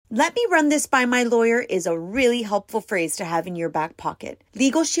Let me run this by my lawyer is a really helpful phrase to have in your back pocket.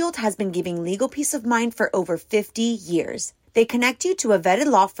 Legal Shield has been giving legal peace of mind for over 50 years. They connect you to a vetted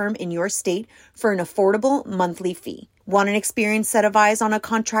law firm in your state for an affordable monthly fee. Want an experienced set of eyes on a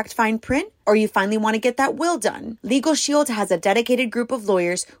contract fine print? Or you finally want to get that will done? Legal Shield has a dedicated group of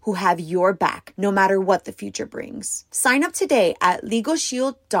lawyers who have your back, no matter what the future brings. Sign up today at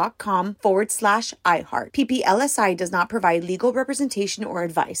LegalShield.com/iHeart. PPLSI does not provide legal representation or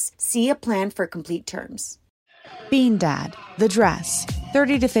advice. See a plan for complete terms. Bean Dad, The Dress,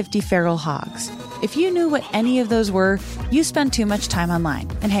 30 to 50 Feral Hogs. If you knew what any of those were, you spend too much time online.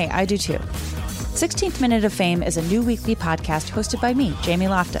 And hey, I do too. 16th Minute of Fame is a new weekly podcast hosted by me, Jamie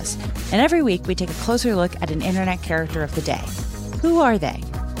Loftus. And every week we take a closer look at an internet character of the day. Who are they?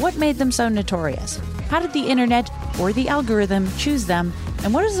 What made them so notorious? How did the internet or the algorithm choose them?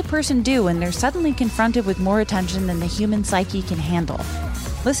 And what does a person do when they're suddenly confronted with more attention than the human psyche can handle?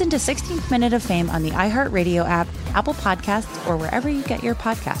 Listen to 16th Minute of Fame on the iHeartRadio app, Apple Podcasts, or wherever you get your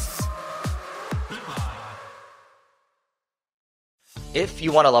podcasts. If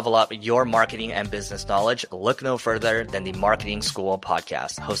you want to level up your marketing and business knowledge, look no further than the Marketing School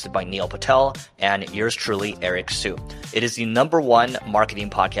podcast, hosted by Neil Patel and yours truly, Eric Su. It is the #1 marketing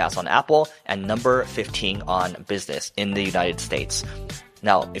podcast on Apple and number 15 on business in the United States.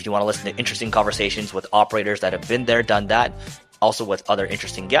 Now, if you want to listen to interesting conversations with operators that have been there, done that, also with other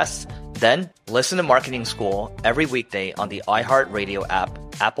interesting guests, then listen to Marketing School every weekday on the iHeartRadio app,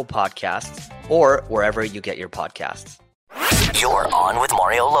 Apple Podcasts, or wherever you get your podcasts. You're on with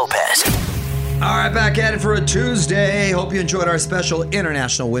Mario Lopez. All right, back at it for a Tuesday. Hope you enjoyed our special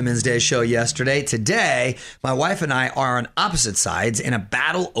International Women's Day show yesterday. Today, my wife and I are on opposite sides in a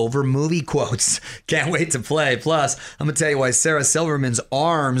battle over movie quotes. Can't wait to play. Plus, I'm going to tell you why Sarah Silverman's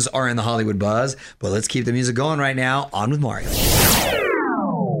arms are in the Hollywood buzz. But let's keep the music going right now. On with Mario.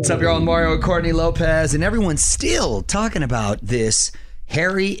 What's up, y'all? Mario and Courtney Lopez. And everyone's still talking about this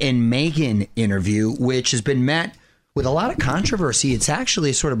Harry and Meghan interview, which has been met with a lot of controversy. It's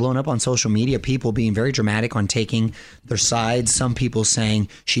actually sort of blown up on social media, people being very dramatic on taking their sides. Some people saying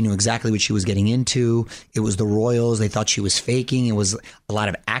she knew exactly what she was getting into. It was the royals. They thought she was faking. It was a lot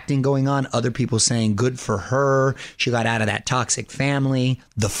of acting going on. Other people saying good for her. She got out of that toxic family,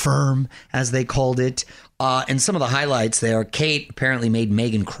 the firm, as they called it. And some of the highlights there, Kate apparently made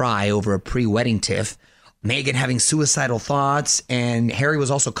Meghan cry over a pre-wedding tiff. Meghan having suicidal thoughts, and Harry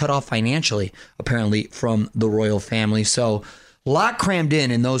was also cut off financially, apparently, from the royal family. So a lot crammed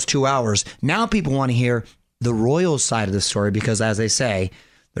in those 2 hours. Now people want to hear the royal side of the story because, as they say,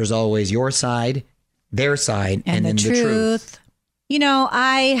 there's always your side, their side, and then the truth. You know,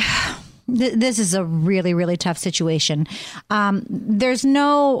 this is a really, really tough situation. There's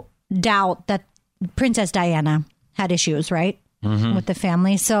no doubt that Princess Diana had issues, right, with the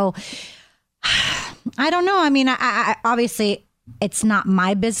family. So I don't know. I mean, I obviously it's not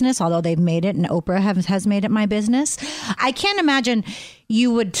my business, although they've made it and Oprah has made it my business. I can't imagine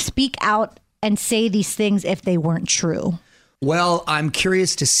you would speak out and say these things if they weren't true. Well, I'm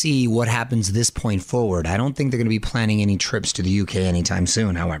curious to see what happens this point forward. I don't think they're going to be planning any trips to the UK anytime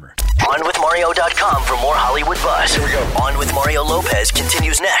soon, however. OnWithMario.com for more Hollywood buzz. Here we go. On with Mario Lopez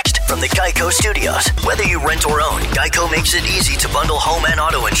continues next from the Geico Studios. Whether you rent or own, Geico makes it easy to bundle home and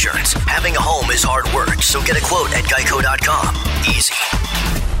auto insurance. Having a home is hard work, so get a quote at Geico.com. Easy.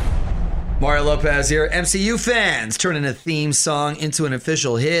 Mario Lopez here. MCU fans turning a theme song into an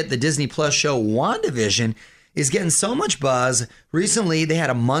official hit. The Disney Plus show WandaVision is getting so much buzz. Recently, they had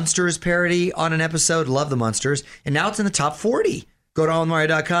a Munsters parody on an episode. Love the Munsters. And now it's in the top 40. Go to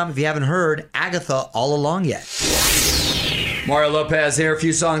onwithmario.com if you haven't heard Agatha All Along yet. Mario Lopez here, a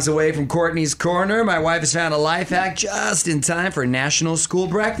few songs away from Courtney's Corner. My wife has found a life hack just in time for National School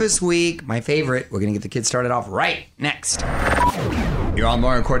Breakfast Week. My favorite. We're going to get the kids started off right next. You're on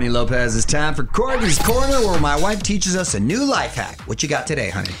Mario and Courtney Lopez. It's time for Courtney's Corner, where my wife teaches us a new life hack. What you got today,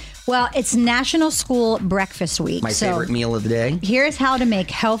 honey? Well, it's National School Breakfast Week. My favorite meal of the day. Here's how to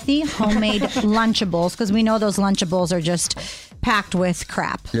make healthy homemade Lunchables, because we know those Lunchables are just packed with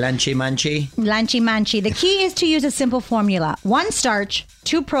crap. Lunchy munchy. Lunchy munchy. The key is to use a simple formula. 1 starch,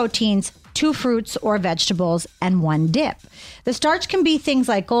 2 proteins, 2 fruits or vegetables, and 1 dip. The starch can be things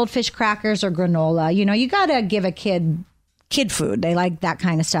like goldfish crackers or granola. You know, you got to give a kid food. They like that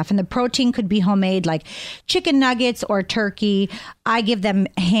kind of stuff. And the protein could be homemade, like chicken nuggets or turkey. I give them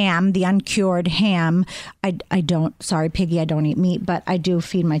ham, the uncured ham. I don't, sorry, Piggy, I don't eat meat, but I do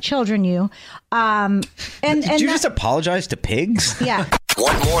feed my children you. Did you just apologize to pigs? Yeah.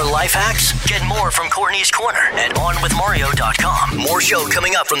 Want more life hacks? Get more from Courtney's Corner at OnWithMario.com. More show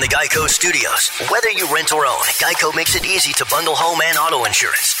coming up from the Geico Studios. Whether you rent or own, Geico makes it easy to bundle home and auto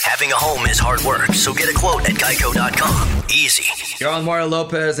insurance. Having a home is hard work, so get a quote at Geico.com. Easy. You're on Mario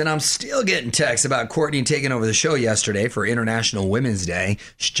Lopez, and I'm still getting texts about Courtney taking over the show yesterday for International Women's Day.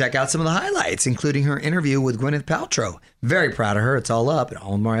 Check out some of the highlights, including her interview with Gwyneth Paltrow. Very proud of her. It's all up at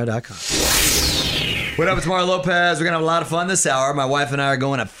OnWithMario.com. What up, it's Mario Lopez. We're going to have a lot of fun this hour. My wife and I are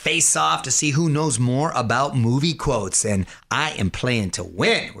going to face off to see who knows more about movie quotes, and I am playing to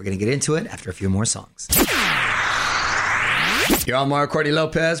win. We're going to get into it after a few more songs. You're on Mario, Courtney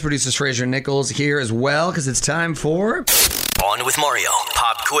Lopez, producers Fraser Nichols here as well, because it's time for... On with Mario,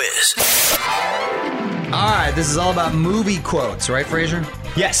 Pop Quiz. All right, this is all about movie quotes, right, Fraser?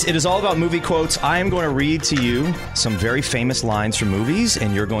 Yes, it is all about movie quotes. I am going to read to you some very famous lines from movies,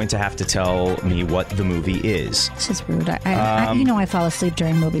 and you're going to have to tell me what the movie is. This is rude. I fall asleep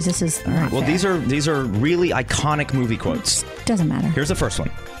during movies. This is not well. fair. These are really iconic movie quotes. Doesn't matter. Here's the first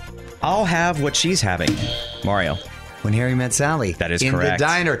one. I'll have what she's having. Mario. When Harry Met Sally. That is in correct. The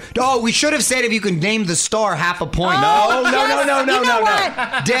diner. Oh, we should have said if you can name the star, half a point. Oh,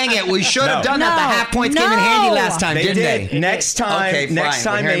 No. Dang it, we should have done No. that. The half points came in handy last time, They didn't did. they? Next time, Okay, fine. next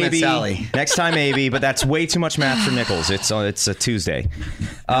time When Harry Met maybe. Sally. Next time maybe, but that's way too much math for Nichols. It's a Tuesday.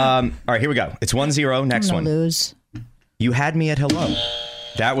 All right, here we go. It's 1-0. Next I'm one. gonna lose. You had me at hello.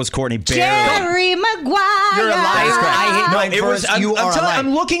 That was Courtney barely. Jerry Maguire. You're a liar. I hit mine it was- first. I'm- You I'm are telling- a liar.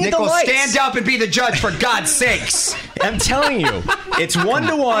 I'm looking at the Nichols, lights. stand up and be the judge, for God's sakes. I'm telling you, it's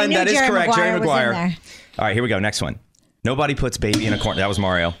 1-1. I knew That is Jerry correct. Maguire Jerry was in Maguire. there. All right, here we go. Next one. Nobody puts baby in a corner. That was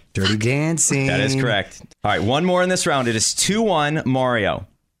Mario. Dirty Dancing. That is correct. All right, one more in this round. It is 2-1 Mario.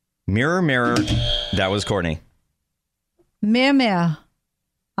 Mirror, mirror. That was Courtney. Mirror, mirror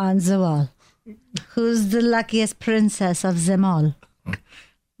on the wall. Who's the luckiest princess of them all?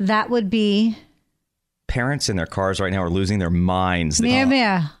 That would be Parents in their cars right now are losing their minds. mirror,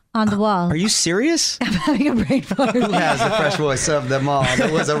 mirror on the wall. Are you serious? I'm having a brain fart. Who has the fresh voice of them all?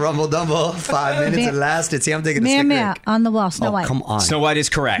 There was a rumble dumble. 5 minutes it lasted. See, I'm taking a Mirror, stick mirror Rick. on the wall. Snow Oh, White. come on. Snow White is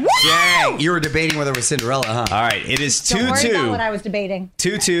correct. Dang, you were debating whether it was Cinderella, huh? All right, it is Don't worry about what 2-2. I was debating.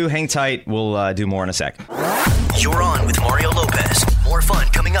 2-2. Hang tight. We'll do more in a sec. You're on with Mario Lopez. More fun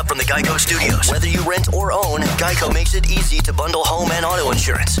coming up from the Geico Studios. Whether you rent or own, Geico makes it easy to bundle home and auto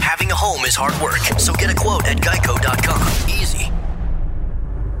insurance. Having a home is hard work, so get a quote at Geico.com. Easy.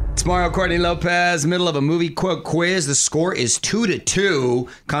 It's Mario, Courtney Lopez, middle of a movie quote quiz. The score is 2-2,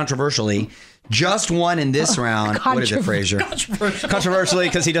 controversially. Just one in this round. What is it, Fraser? Controversially,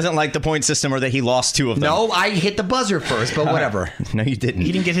 because he doesn't like the point system or that he lost 2 of them. No, I hit the buzzer first, but whatever. No, you didn't.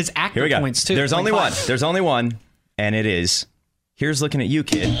 He didn't get his Here we actor go. points, too. There's only 0.5. one. There's only one, and it is, here's looking at you,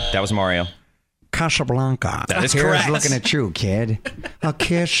 kid. That was Mario. Casablanca. That is Here's correct. looking at you, kid. A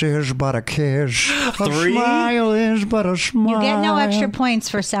kiss is but a kiss. A 3. smile is but a smile. You get no extra points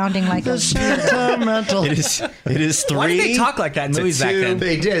for sounding like a Sentimental. It is 3. Why did they talk like that in to movies back 2. then?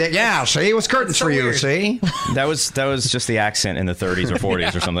 They did it. Yeah, see? It was curtains so for you, weird. see? That was just the accent in the 30s or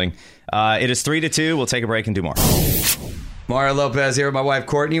 40s or something. It is 3-2. We'll take a break and do more. Mario Lopez here with my wife,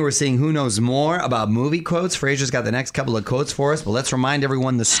 Courtney. We're seeing who knows more about movie quotes. Fraser's got the next couple of quotes for us, but let's remind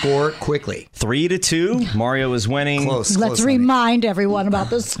everyone the score quickly. 3-2. Mario is winning. Close. Let's honey. remind everyone about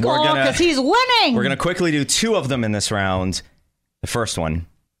the score gonna- because he's winning. We're going to quickly do 2 of them in this round. The first one,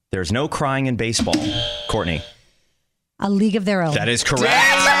 there's no crying in baseball. Courtney. A League of Their Own. That is correct.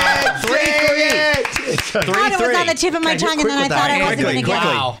 3-3. I thought it was on the tip of my tongue, and then I thought I wasn't going to get it.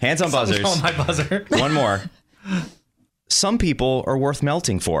 Wow. Hands on buzzers. Oh, my buzzer. One more. Some people are worth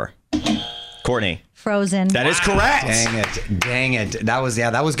melting for. Courtney. Frozen. That is correct. Dang it. That was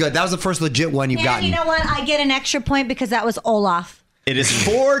good. That was the first legit one you've And gotten. you know what? I get an extra point because that was Olaf. It is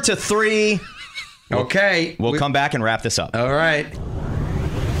 4-3. Okay. We'll come back and wrap this up. All right.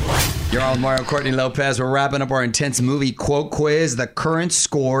 You're on with Mario, Courtney Lopez. We're wrapping up our intense movie quote quiz. The current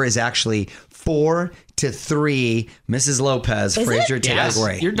score is actually 4-3. Mrs. Lopez, Fraser, take it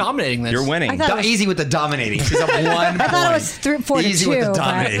away. You're dominating this. You're winning. I thought it was, Easy with the dominating. She's up 1 point. I thought it was 4-2. Easy with the but-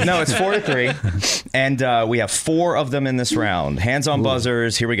 dominating. No, it's 4-3. And we have 4 of them in this round. Hands on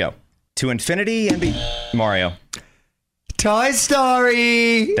buzzers. Here we go. To infinity and Mario. Toy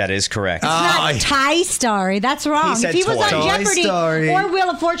Story. That is correct. It's not Toy Story. That's wrong. He said If he was toy. on Toy Jeopardy Story. or Wheel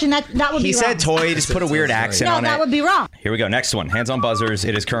of Fortune, that would He be wrong. said toy. Just put a weird accent No, on it. that would be wrong. Here we go. Next one. Hands on buzzers.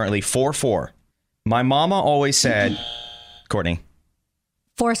 It is currently 4-4. My mama always said, Courtney.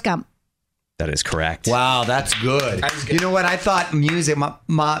 Forrest Gump. That is correct. Wow, that's good. You know what? I thought music. My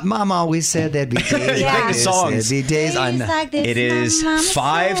mom always said there'd be days Yeah. like The this. songs. There'd be days. I know. Like this, It is my mama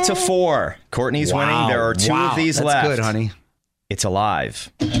 5-4. Courtney's winning. There are 2 of these that's left. good, honey. It's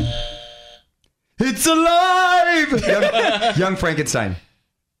alive. It's alive! Young Frankenstein.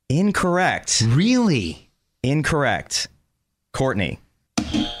 Incorrect. Really? Incorrect. Courtney.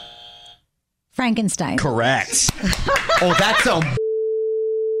 Frankenstein. Correct. Oh, that's so...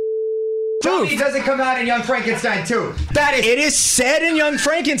 Johnny doesn't come out in Young Frankenstein too. It is said in Young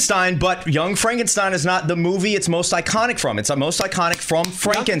Frankenstein, but Young Frankenstein is not the movie it's most iconic from. It's most iconic from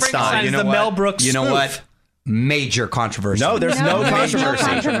Frankenstein. You know the Mel Brooks You know spoof. what? Major controversy. No, there's no controversy.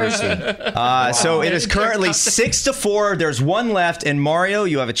 controversy. So it is currently 6-4. There's one left, and Mario,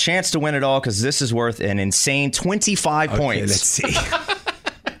 you have a chance to win it all because this is worth an insane 25 points. Let's see.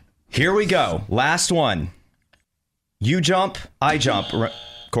 Here we go. Last one. You jump, I jump.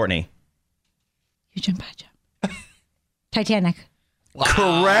 Courtney. You jump, I jump. Titanic. Wow.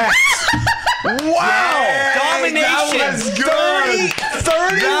 Correct. Wow. Domination. That was good.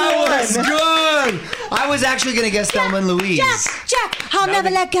 31. That was good. I was actually going to guess Thelma and Louise. Jack, I'll never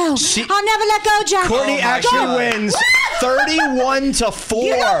let go. I'll never let go, Jack. Courtney actually wins 31-4.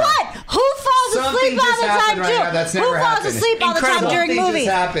 You know what? Who falls asleep all the time, too? Right now. That's never Who falls asleep all the time during movies?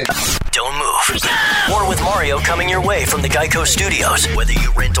 Don't move. More with Mario coming your way from the Geico Studios. Whether you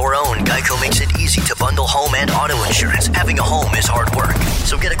rent or own, Geico makes it easy to bundle home and auto insurance. Having a home is hard work.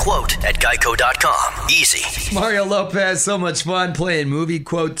 So get a quote at geico.com. Easy. Mario Lopez, so much fun playing movie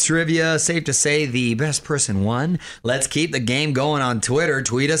quote trivia. Safe to say the best person won. Let's keep the game going on Twitter.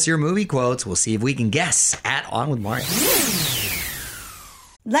 Tweet us your movie quotes. We'll see if we can guess at On With Mario.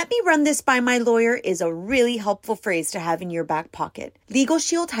 Let me run this by my lawyer is a really helpful phrase to have in your back pocket. Legal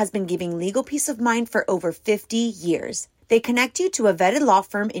Shield has been giving legal peace of mind for over 50 years. They connect you to a vetted law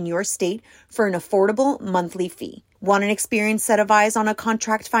firm in your state for an affordable monthly fee. Want an experienced set of eyes on a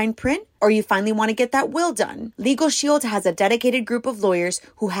contract fine print? Or you finally want to get that will done? Legal Shield has a dedicated group of lawyers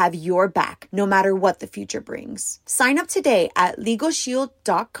who have your back, no matter what the future brings. Sign up today at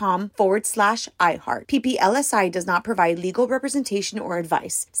LegalShield.com/iHeart. PPLSI does not provide legal representation or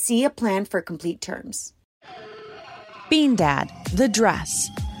advice. See a plan for complete terms. Bean Dad, The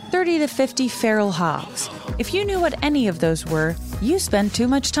Dress, 30 to 50 Feral Hogs. If you knew what any of those were, you spend too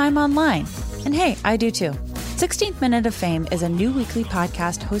much time online. And hey, I do too. 16th Minute of Fame is a new weekly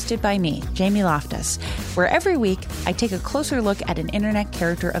podcast hosted by me, Jamie Loftus, where every week I take a closer look at an internet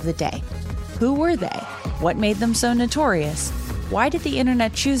character of the day. Who were they? What made them so notorious? Why did the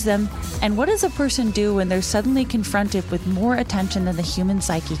internet choose them? And what does a person do when they're suddenly confronted with more attention than the human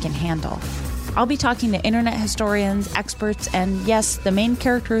psyche can handle? I'll be talking to internet historians, experts, and yes, the main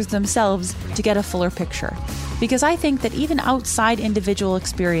characters themselves to get a fuller picture. Because I think that even outside individual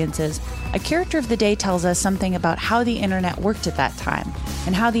experiences, a character of the day tells us something about how the internet worked at that time,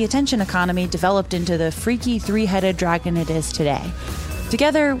 and how the attention economy developed into the freaky three-headed dragon it is today.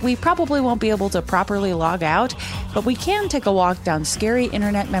 Together, we probably won't be able to properly log out, but we can take a walk down scary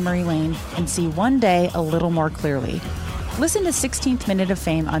internet memory lane and see one day a little more clearly. Listen to 16th Minute of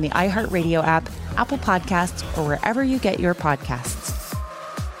Fame on the iHeartRadio app, Apple Podcasts, or wherever you get your podcasts.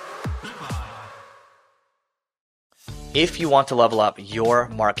 If you want to level up your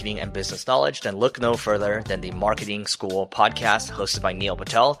marketing and business knowledge, then look no further than the Marketing School podcast hosted by Neil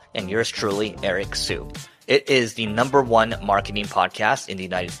Patel and yours truly, Eric Su. It is the #1 marketing podcast in the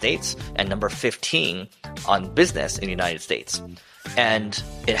United States and number 15 on business in the United States. And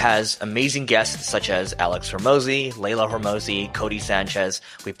it has amazing guests such as Alex Hormozi, Layla Hormozi, Cody Sanchez.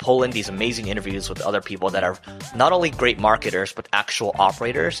 We pull in these amazing interviews with other people that are not only great marketers, but actual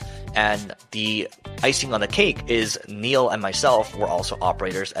operators. And the icing on the cake is Neil and myself were also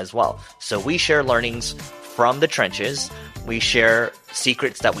operators as well. So we share learnings from the trenches. We share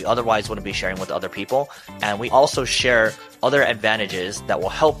secrets that we otherwise wouldn't be sharing with other people. And we also share other advantages that will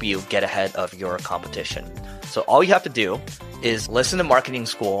help you get ahead of your competition. So all you have to do is listen to Marketing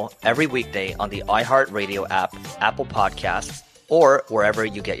School every weekday on the iHeartRadio app, Apple Podcasts, or wherever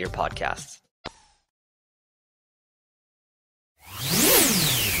you get your podcasts.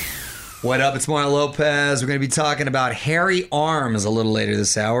 What up? It's Mario Lopez. We're going to be talking about hairy arms a little later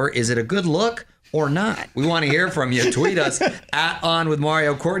this hour. Is it a good look or not? We want to hear from you. Tweet us at On With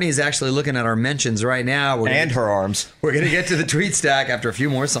Mario. Courtney is actually looking at our mentions right now. Her arms. We're going to get to the tweet stack after a few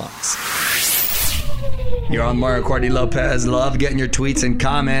more songs. You're on Mario, Courtney Lopez. Love getting your tweets and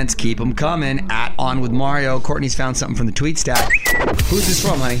comments. Keep them coming at On With Mario. Courtney's found something from the tweet stack. Who's this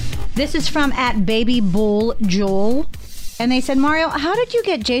from, honey? This is from at Baby Bull Joel. And they said, Mario, how did you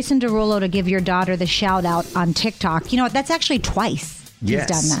get Jason Derulo to give your daughter the shout out on TikTok? You know what? That's actually twice he's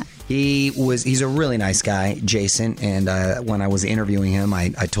done that. He's a really nice guy, Jason. And when I was interviewing him, I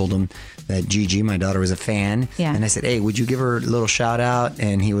told him that Gigi, my daughter, was a fan. Yeah. And I said, hey, would you give her a little shout out?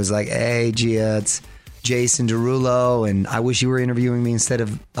 And he was like, hey, Gia, it's Jason Derulo, and I wish you were interviewing me instead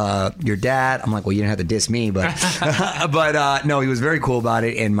of your dad. I'm like, well, you didn't have to diss me, but but no, he was very cool about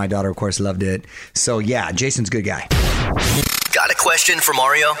it, and my daughter, of course, loved it. So yeah, Jason's a good guy. Got a question for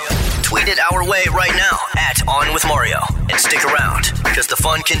Mario? Tweet it our way right now at @OnWithMario. And stick around, because the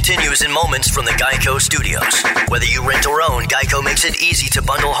fun continues in moments from the Geico Studios. Whether you rent or own, Geico makes it easy to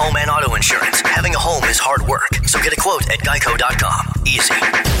bundle home and auto insurance. Having a home is hard work, so get a quote at Geico.com. Easy.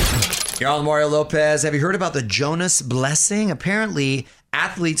 You're on Mario Lopez. Have you heard about the Jonas Blessing? Apparently,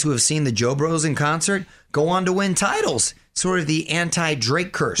 athletes who have seen the Joe Bros in concert go on to win titles. Sort of the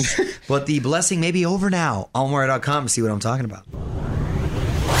anti-Drake curse. But the blessing may be over now. Mario.com to see what I'm talking about.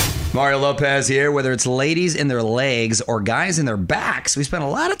 Mario Lopez here. Whether it's ladies in their legs or guys in their backs, we spend a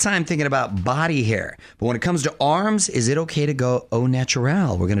lot of time thinking about body hair. But when it comes to arms, is it okay to go au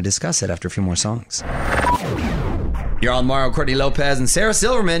naturel? We're going to discuss it after a few more songs. You're on Mario, Courtney Lopez, and Sarah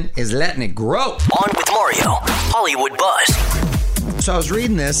Silverman is letting it grow. On with Mario, Hollywood Buzz. So I was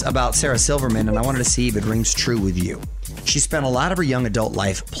reading this about Sarah Silverman, and I wanted to see if it rings true with you. She spent a lot of her young adult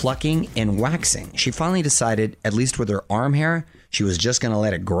life plucking and waxing. She finally decided, at least with her arm hair, she was just going to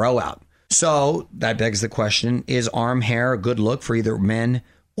let it grow out. So that begs the question, is arm hair a good look for either men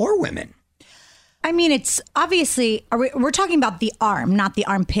or women? I mean, it's obviously, we're talking about the arm, not the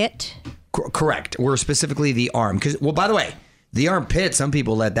armpit. Correct. We're specifically the arm. Because, well, by the way, the armpit, some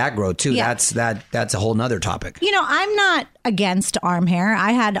people let that grow too. Yeah. That's a whole nother topic. You know, I'm not against arm hair.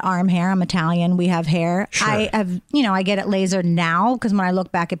 I had arm hair. I'm Italian. We have hair. Sure. I have, I get it lasered now because when I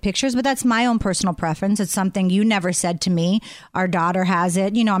look back at pictures, but that's my own personal preference. It's something you never said to me. Our daughter has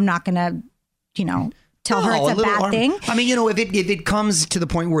it. I'm not going to, tell her it's a bad thing. I mean, if it comes to the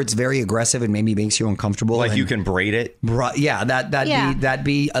point where it's very aggressive and maybe makes you uncomfortable, Like you can braid it. Yeah, that'd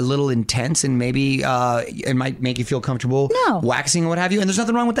be a little intense, and maybe it might make you feel comfortable waxing or what have you. And there's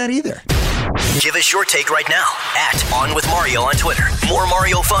nothing wrong with that either. Give us your take right now at @OnWithMario on Twitter. More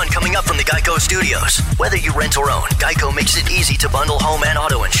Mario fun coming up from the Geico Studios. Whether you rent or own, Geico makes it easy to bundle home and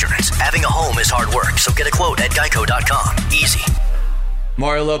auto insurance. Having a home is hard work, so get a quote at Geico.com. Easy.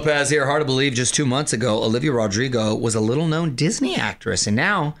 Mario Lopez here. Hard to believe just 2 months ago, Olivia Rodrigo was a little-known Disney actress, and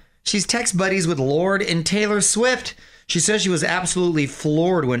now she's text buddies with Lorde and Taylor Swift. She says she was absolutely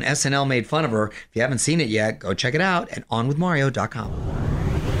floored when SNL made fun of her. If you haven't seen it yet, go check it out at onwithmario.com.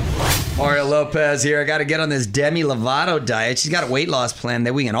 Mario Lopez here. I got to get on this Demi Lovato diet. She's got a weight loss plan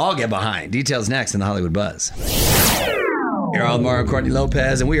that we can all get behind. Details next in the Hollywood Buzz. You're on Mario, Courtney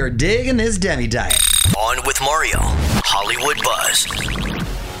Lopez, and we are digging this Demi diet. On with Mario, Hollywood Buzz.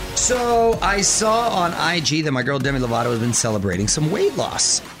 So I saw on IG that my girl Demi Lovato has been celebrating some weight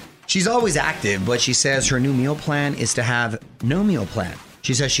loss. She's always active, but she says her new meal plan is to have no meal plan.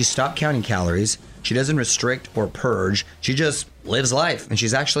 She says she stopped counting calories. She doesn't restrict or purge. She just lives life, and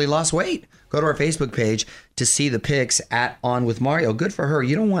she's actually lost weight. Go to our Facebook page to see the pics at On With Mario. Good for her.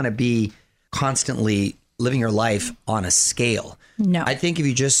 You don't want to be constantly living your life on a scale. No. I think if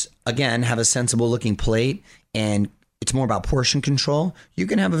you just, again, have a sensible looking plate and it's more about portion control, you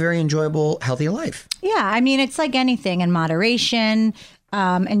can have a very enjoyable, healthy life. Yeah, I mean, it's like anything in moderation,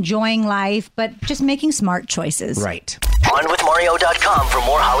 enjoying life, but just making smart choices. Right. OnWithMario.com for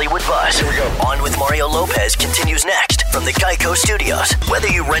more Hollywood Buzz. Here we go. On with Mario Lopez continues next from the Geico Studios. Whether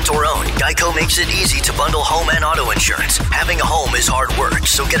you rent or own, Geico makes it easy to bundle home and auto insurance. Having a home is hard work,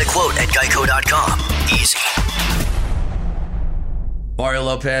 so get a quote at Geico.com. Easy. Mario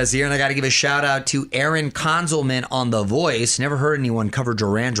Lopez here, and I got to give a shout out to Aaron Konzelman on The Voice. Never heard anyone cover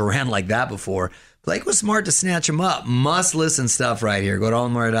Duran Duran like that before. Blake was smart to snatch him up. Must listen stuff right here. Go to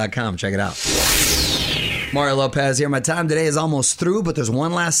onmario.com. Check it out. Mario Lopez here. My time today is almost through, but there's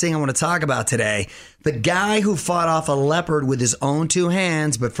one last thing I want to talk about today. The guy who fought off a leopard with his own two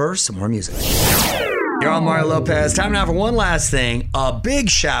hands. But first, some more music. You're on Mario Lopez. Time now for one last thing. A big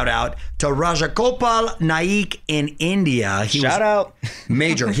shout out to Rajagopal Naik in India. Shout out.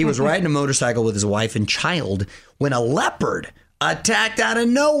 Major. He was riding a motorcycle with his wife and child when a leopard attacked out of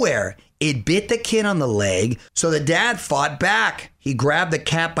nowhere. It bit the kid on the leg, so the dad fought back. He grabbed the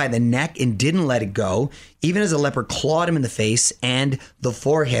cat by the neck and didn't let it go, even as the leopard clawed him in the face and the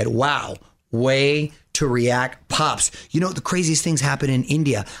forehead. Wow. Way to react, pops. You know, the craziest things happen in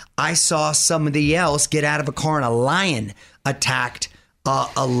India. I saw somebody else get out of a car and a lion attacked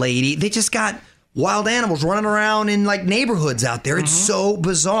a lady. They just got wild animals running around in like neighborhoods out there. It's so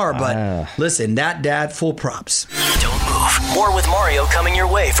bizarre. But listen, that dad, full props. Don't move. More with Mario coming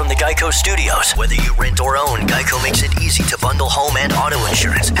your way from the Geico Studios. Whether you rent or own, Geico makes it easy to bundle home and auto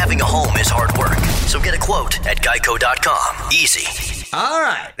insurance. Having a home is hard work, so get a quote at Geico.com. Easy. All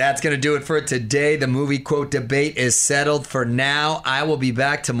right, that's going to do it for today. The movie quote debate is settled for now. I will be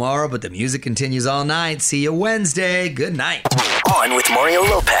back tomorrow, but the music continues all night. See you Wednesday. Good night. On with Mario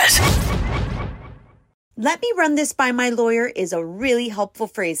Lopez. Let me run this by my lawyer is a really helpful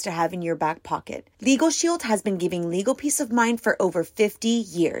phrase to have in your back pocket. Legal Shield has been giving legal peace of mind for over 50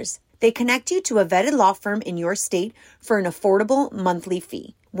 years. They connect you to a vetted law firm in your state for an affordable monthly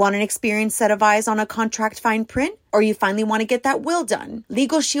fee. Want an experienced set of eyes on a contract fine print? Or you finally want to get that will done?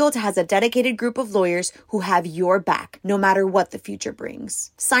 Legal Shield has a dedicated group of lawyers who have your back, no matter what the future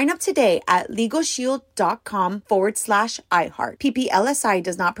brings. Sign up today at LegalShield.com/iHeart. PPLSI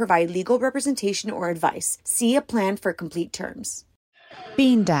does not provide legal representation or advice. See a plan for complete terms.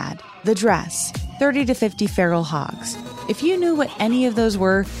 Bean Dad, The Dress, 30 to 50 Feral Hogs. If you knew what any of those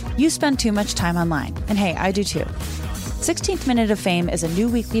were, you spend too much time online. And hey, I do too. 16th Minute of Fame is a new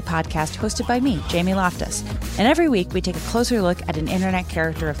weekly podcast hosted by me, Jamie Loftus. And every week we take a closer look at an internet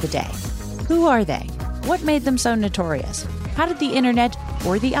character of the day. Who are they? What made them so notorious? How did the internet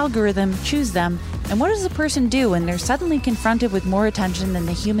or the algorithm choose them? And what does a person do when they're suddenly confronted with more attention than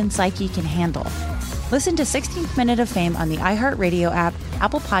the human psyche can handle? Listen to 16th Minute of Fame on the iHeartRadio app,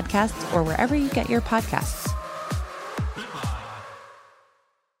 Apple Podcasts, or wherever you get your podcasts.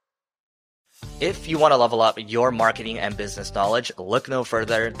 If you want to level up your marketing and business knowledge, look no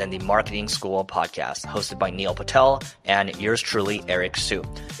further than the Marketing School podcast, hosted by Neil Patel and yours truly, Eric Su.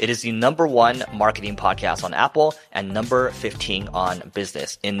 It is the #1 marketing podcast on Apple and number 15 on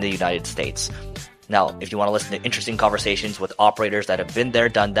business in the United States. Now, if you want to listen to interesting conversations with operators that have been there,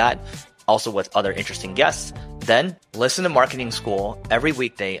 done that, also with other interesting guests, then listen to Marketing School every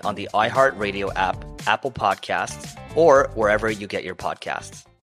weekday on the iHeartRadio app, Apple Podcasts, or wherever you get your podcasts.